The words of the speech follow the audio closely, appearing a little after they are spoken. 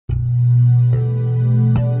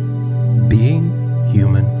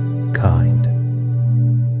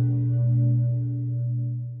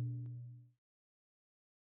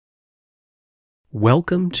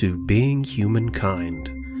Welcome to Being Humankind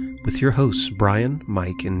with your hosts Brian,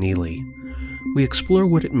 Mike, and Neely. We explore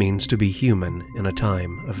what it means to be human in a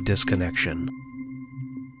time of disconnection.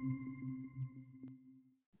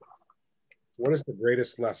 What is the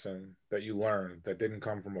greatest lesson that you learned that didn't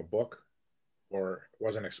come from a book or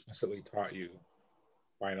wasn't explicitly taught you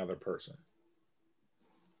by another person?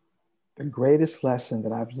 The greatest lesson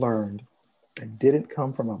that I've learned that didn't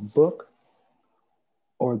come from a book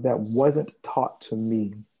or that wasn't taught to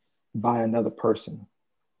me by another person.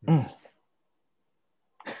 The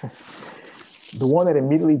one that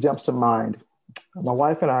immediately jumps to mind, my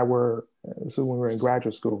wife and I this was when we were in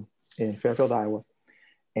graduate school in Fairfield, Iowa,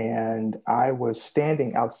 and I was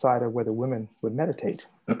standing outside of where the women would meditate.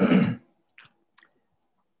 And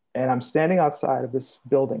I'm standing outside of this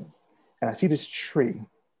building and I see this tree.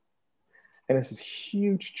 And it's this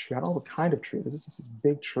huge tree. I don't know what kind of tree. This is just this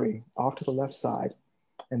big tree off to the left side.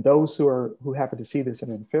 And those who happen to see this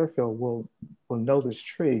and in Fairfield will know this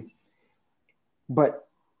tree. But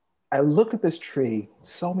I looked at this tree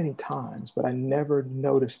so many times, but I never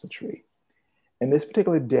noticed the tree. And this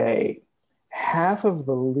particular day, half of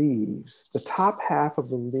the leaves, the top half of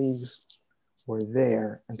the leaves were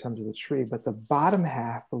there in terms of the tree, but the bottom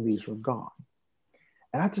half, the leaves were gone.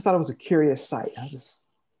 And I just thought it was a curious sight. I was just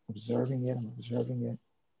observing it,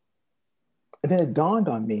 And then it dawned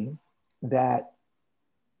on me that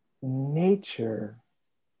nature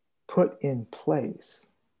put in place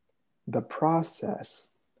the process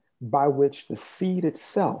by which the seed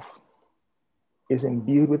itself is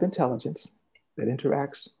imbued with intelligence that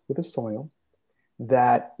interacts with the soil,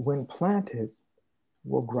 that when planted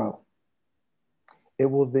will grow.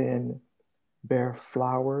 It will then bear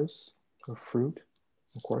flowers or fruit,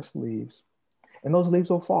 of course, leaves, and those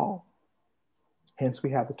leaves will fall. Hence,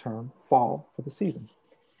 we have the term fall for the season.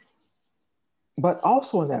 But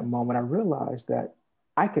also in that moment, I realized that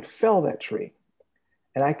I could fell that tree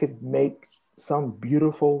and I could make some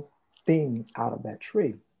beautiful thing out of that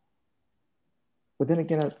tree. But then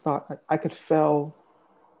again, I thought I could fell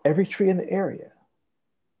every tree in the area,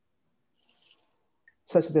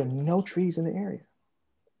 such that there are no trees in the area.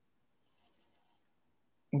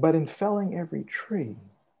 But in felling every tree,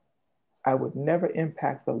 I would never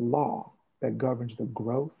impact the law that governs the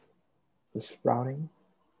growth, the sprouting,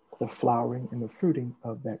 the flowering, and the fruiting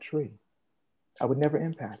of that tree. I would never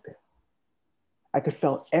impact it. I could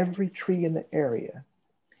fell every tree in the area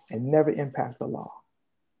and never impact the law.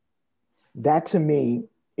 That to me,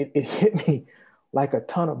 it hit me like a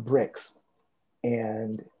ton of bricks.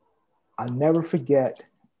 And I'll never forget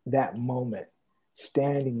that moment,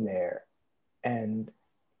 standing there and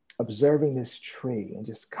observing this tree and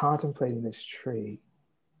just contemplating this tree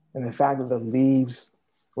and the fact that the leaves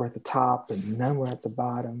were at the top and none were at the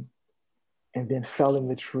bottom, and then felling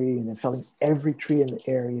the tree and then felling every tree in the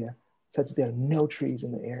area such that there are no trees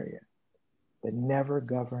in the area that never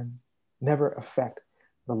affect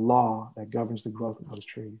the law that governs the growth of those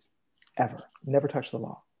trees, ever, never touch the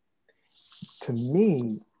law. To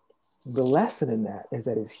me, the lesson in that is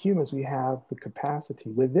that as humans, we have the capacity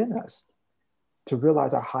within us to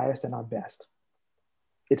realize our highest and our best.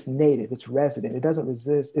 It's native, it's resident, it doesn't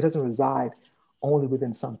reside only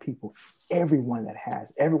within some people. Everyone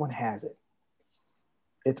has it.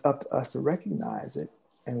 It's up to us to recognize it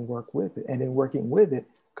and work with it. And in working with it,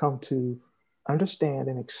 come to understand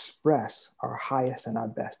and express our highest and our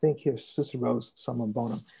best. Think here, Cicero's Summum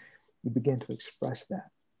Bonum. We begin to express that.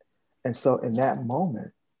 And so in that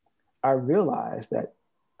moment, I realized that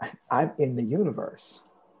I'm in the universe.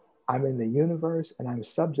 I'm in the universe and I'm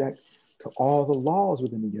subject to all the laws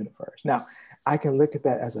within the universe. Now, I can look at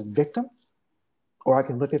that as a victim, or I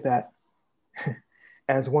can look at that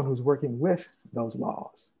as one who's working with those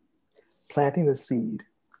laws, planting the seed,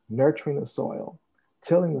 nurturing the soil,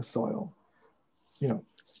 tilling the soil,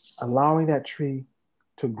 allowing that tree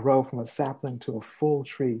to grow from a sapling to a full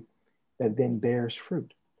tree that then bears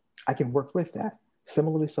fruit. I can work with that.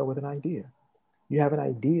 Similarly so with an idea. You have an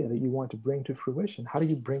idea that you want to bring to fruition. How do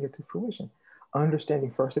you bring it to fruition?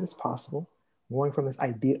 Understanding first that it's possible, going from this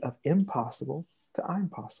idea of impossible to I'm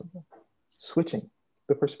possible, switching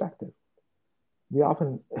the perspective.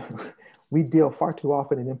 We deal far too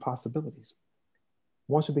often in impossibilities.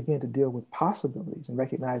 Once we begin to deal with possibilities and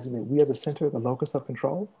recognizing that we are the center, the locus of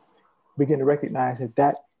control, begin to recognize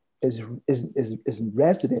that is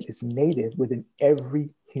resident, is native within every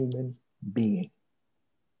human being.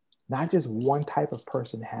 Not just one type of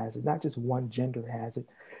person has it, not just one gender has it,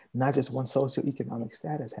 not just one socioeconomic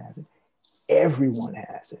status has it. Everyone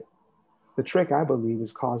has it. The trick, I believe,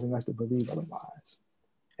 is causing us to believe otherwise.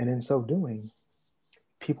 And in so doing,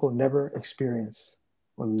 people never experience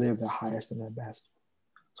or live their highest and their best.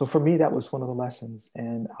 So for me, that was one of the lessons,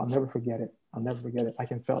 and I'll never forget it. I'll never forget it. I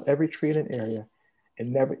can fell every tree in an area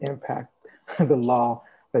and never impact the law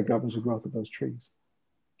that governs the growth of those trees.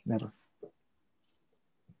 Never.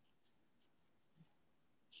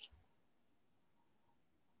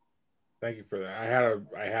 Thank you for that.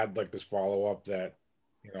 I had like this follow up that,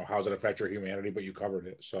 you know, how does it affect your humanity? But you covered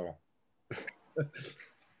it, so it's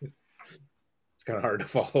kind of hard to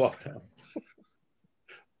follow up now.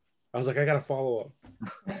 I was like, I got to follow up.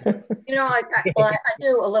 You know, I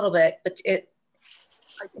do a little bit, but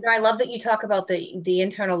I love that you talk about the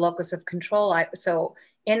internal locus of control. So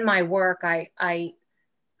in my work, I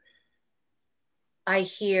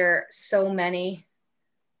hear so many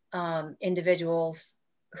individuals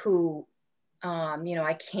who, you know,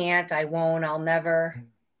 I can't, I won't, I'll never,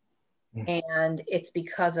 and it's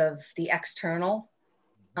because of the external,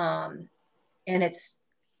 and it's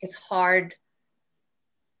hard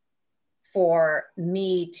for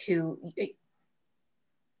me to.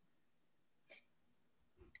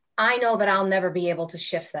 I know that I'll never be able to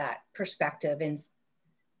shift that perspective, and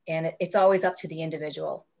it's always up to the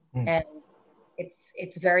individual, and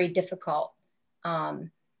it's very difficult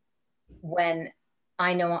when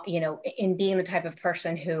I know, you know, in being the type of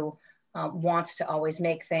person who wants to always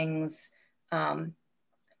make things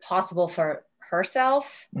possible for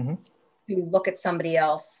herself, to look at somebody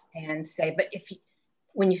else and say, but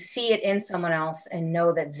when you see it in someone else and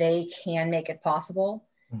know that they can make it possible,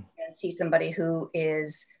 and see somebody who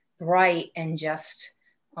is bright and just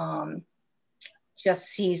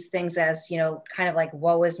sees things as, you know, kind of like,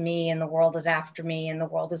 woe is me and the world is after me and the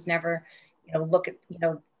world is never, you know,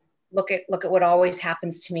 look at what always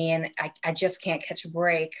happens to me and I just can't catch a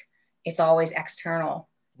break. It's always external.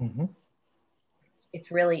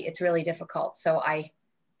 It's really difficult. So I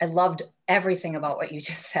loved everything about what you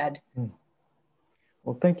just said.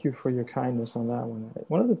 Well, thank you for your kindness on that one.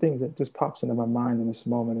 One of the things that just pops into my mind in this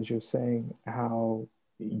moment is you're saying how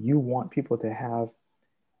you want people to have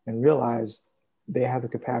and realize they have the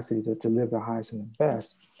capacity to live their highest and the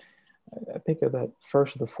best. I think of that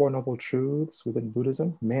first of the Four Noble Truths within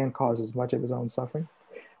Buddhism: man causes much of his own suffering.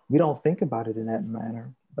 We don't think about it in that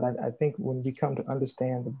manner, but I think when we come to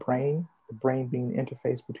understand the brain being the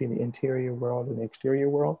interface between the interior world and the exterior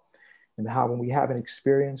world, and how when we have an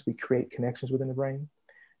experience, we create connections within the brain.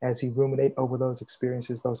 As we ruminate over those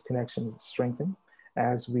experiences, those connections strengthen.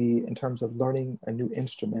 As we, in terms of learning a new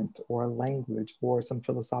instrument or a language or some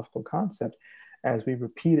philosophical concept, as we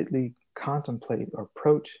repeatedly contemplate or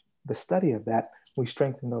approach the study of that, we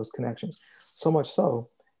strengthen those connections. So much so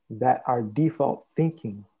that our default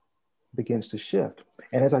thinking begins to shift.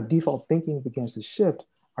 And as our default thinking begins to shift,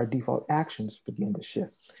 our default actions begin to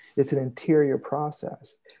shift. It's an interior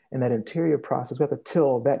process. And that interior process, we have to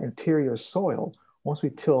till that interior soil. Once we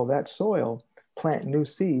till that soil, plant new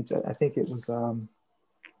seeds. I think it was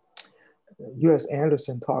U.S.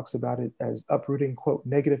 Anderson talks about it as uprooting, quote,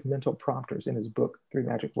 negative mental prompters in his book, Three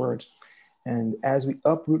Magic Words. And as we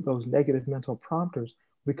uproot those negative mental prompters,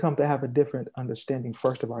 we come to have a different understanding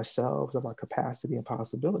first of ourselves, of our capacity and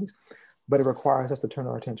possibilities. But it requires us to turn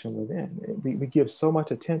our attention within. We give so much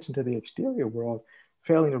attention to the exterior world,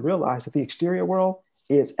 failing to realize that the exterior world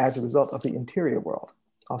is as a result of the interior world.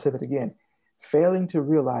 I'll say that again. Failing to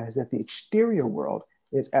realize that the exterior world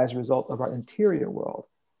is as a result of our interior world.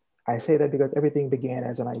 I say that because everything began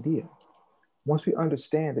as an idea. Once we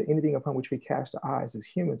understand that anything upon which we cast our eyes as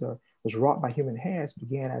humans or was wrought by human hands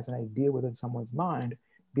began as an idea within someone's mind,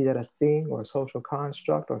 be that a thing or a social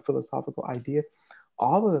construct or a philosophical idea,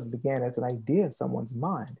 all of them began as an idea in someone's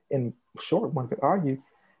mind. In short, one could argue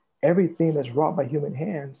everything that's wrought by human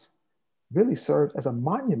hands really serves as a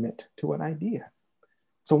monument to an idea.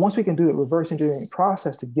 So once we can do the reverse engineering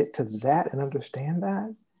process to get to that and understand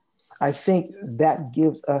that, I think that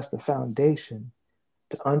gives us the foundation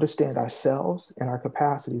to understand ourselves and our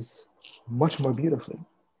capacities much more beautifully.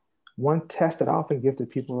 One test that I often give to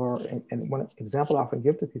people, and one example I often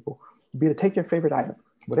give to people, would be to take your favorite item,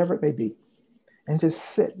 whatever it may be, and just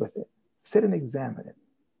sit with it. Sit and examine it.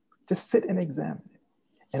 Just sit and examine it.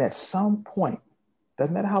 And at some point,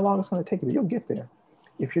 doesn't matter how long it's going to take you, but you'll get there.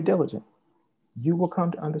 If you're diligent, you will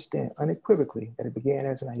come to understand unequivocally that it began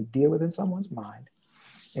as an idea within someone's mind,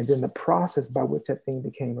 and then the process by which that thing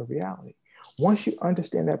became a reality. Once you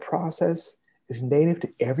understand that process is native to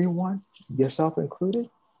everyone, yourself included,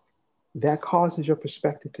 that causes your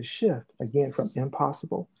perspective to shift, again, from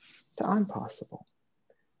impossible to impossible.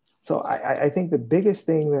 So I think the biggest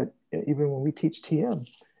thing that, even when we teach TM,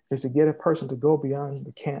 is to get a person to go beyond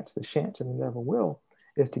the can'ts, the shan'ts, and the never will,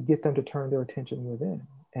 is to get them to turn their attention within.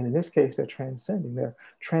 And in this case, they're transcending. They're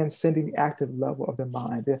transcending the active level of their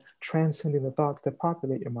mind. They're transcending the thoughts that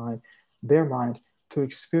populate their mind, to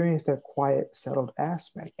experience that quiet, settled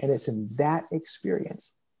aspect. And it's in that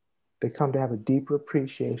experience they come to have a deeper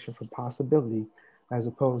appreciation for possibility, as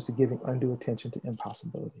opposed to giving undue attention to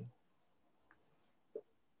impossibility.